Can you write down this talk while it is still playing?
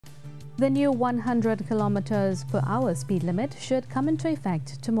The new 100 kilometers per hour speed limit should come into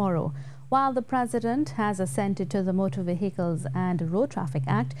effect tomorrow. While the President has assented to the Motor Vehicles and Road Traffic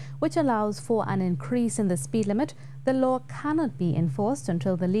Act, which allows for an increase in the speed limit, the law cannot be enforced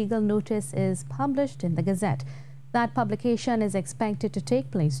until the legal notice is published in the Gazette. That publication is expected to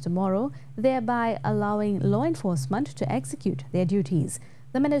take place tomorrow, thereby allowing law enforcement to execute their duties.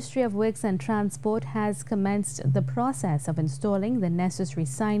 The Ministry of Works and Transport has commenced the process of installing the necessary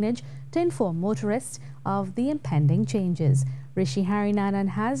signage to inform motorists of the impending changes. Rishi Harinanan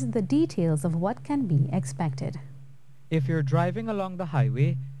has the details of what can be expected. If you're driving along the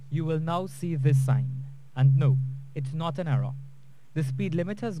highway, you will now see this sign. And no, it's not an error. The speed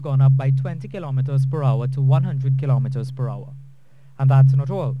limit has gone up by 20 kilometers per hour to 100 kilometers per hour. And that's not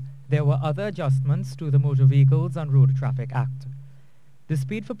all. There were other adjustments to the Motor Vehicles and Road Traffic Act. The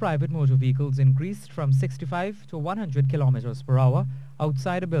speed for private motor vehicles increased from 65 to 100 kilometers per hour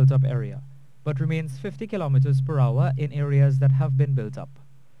outside a built-up area, but remains 50 kilometers per hour in areas that have been built up.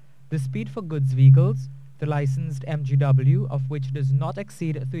 The speed for goods vehicles, the licensed MGW, of which does not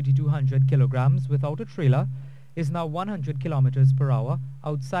exceed 3,200 kilograms without a trailer, is now 100 kilometers per hour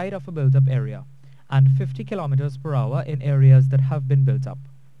outside of a built-up area, and 50 kilometers per hour in areas that have been built up.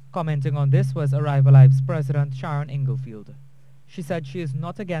 Commenting on this was Arrive Alive's President Sharon Inglefield. She said she is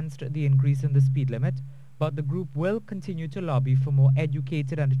not against the increase in the speed limit, but the group will continue to lobby for more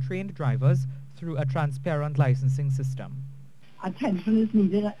educated and trained drivers through a transparent licensing system. Attention is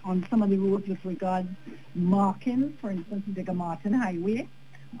needed on some of the roads with regard markings. For instance, Digger Martin Highway.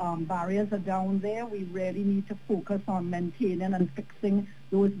 Barriers are down there. We really need to focus on maintaining and fixing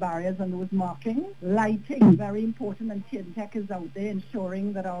those barriers and those markings. Lighting, very important, and TNTech is out there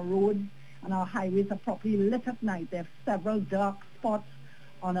ensuring that our roads and our highways are properly lit at night. There are several dark spots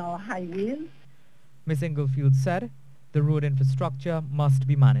on our highways. Ms. Inglefield said the road infrastructure must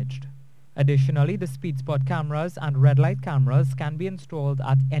be managed. Additionally, the speed spot cameras and red light cameras can be installed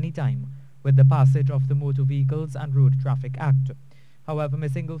at any time with the passage of the Motor Vehicles and Road Traffic Act. However,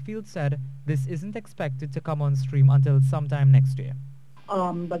 Ms. Inglefield said this isn't expected to come on stream until sometime next year.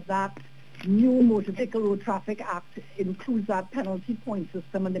 But that new Motor Vehicle Road Traffic Act includes that penalty point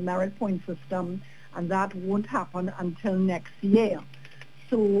system and the merit point system, and that won't happen until next year.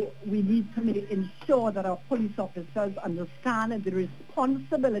 So we need to ensure that our police officers understand the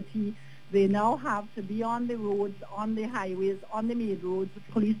responsibility they now have to be on the roads, on the highways, on the main roads.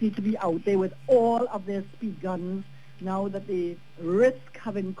 Police need to be out there with all of their speed guns now that the risk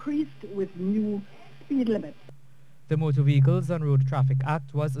have increased with new speed limits. The Motor Vehicles and Road Traffic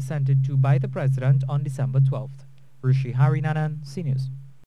Act was assented to by the President on December 12th. Rishi Harinanan, CNews.